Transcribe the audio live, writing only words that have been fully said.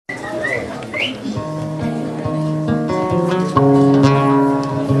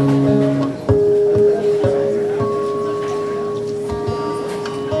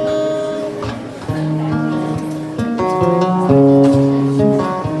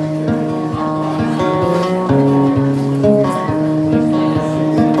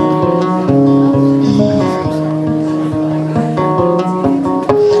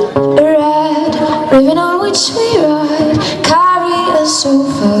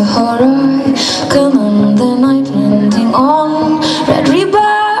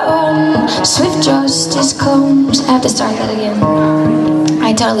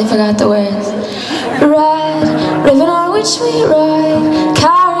totally forgot the words. Red ribbon on which we ride,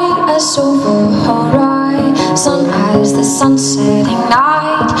 carry us over horizon as the sun-setting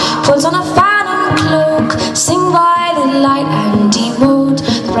night pulls on a fan and cloak. Sing by the light and emote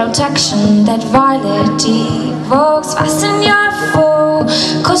the protection that violet evokes. Fasten your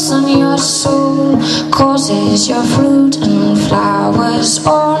focus on your soul, causes your fruit and flowers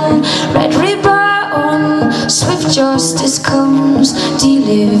on. Red ribbon, swift justice comes,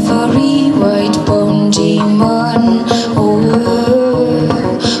 delivery, white bone demon.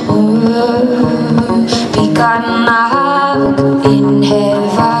 Begun havoc in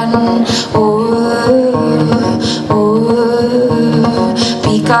heaven.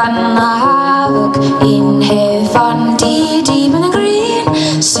 Begun havoc in heaven. Demon in green,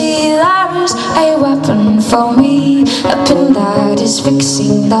 see there is a weapon for me, a pin that is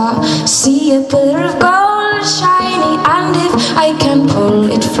fixing the sea, a pillar of gold shiny, and if I can pull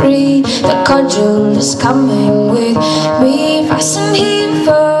it free, the cudgel is coming with me. Fasten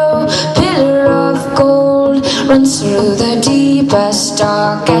hero, pillar of gold, runs through the deepest,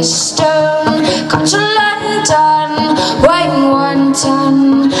 darkest stone. Cudgel undone, weighing 1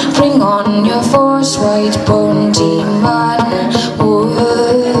 ton, bring on your force, white bone demon.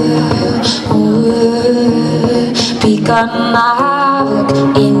 Begun havoc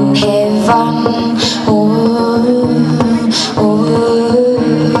in heaven.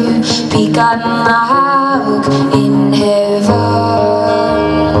 Begun havoc in heaven.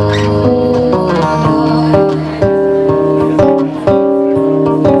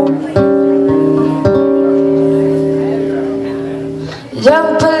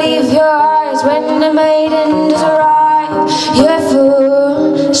 Don't believe your eyes when the maiden does arrive. You're a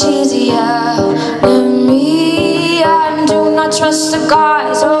fool, she's the enemy, and do not trust the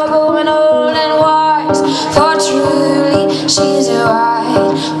guys or woman old and wise, for truly she's a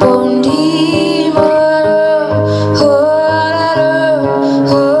white bone demon.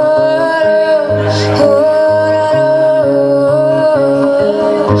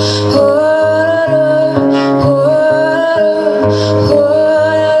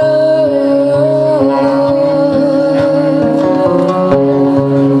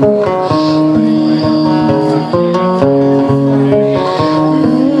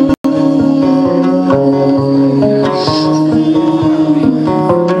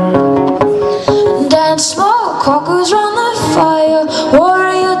 Quackers round the fire,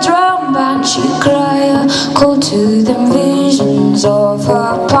 warrior drum banshee crier, cold to them visions of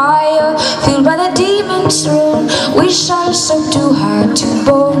her pyre, fueled by the demon's throne. We shall soak to heart to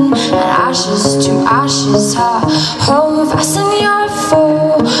bone, and ashes to ashes her home. Fasten your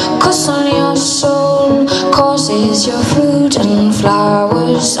focus on your soul, causes your fruit and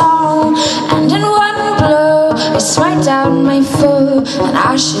flowers on, and in one blow I smite down my foe, and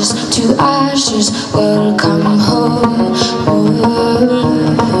ashes to ashes will come home.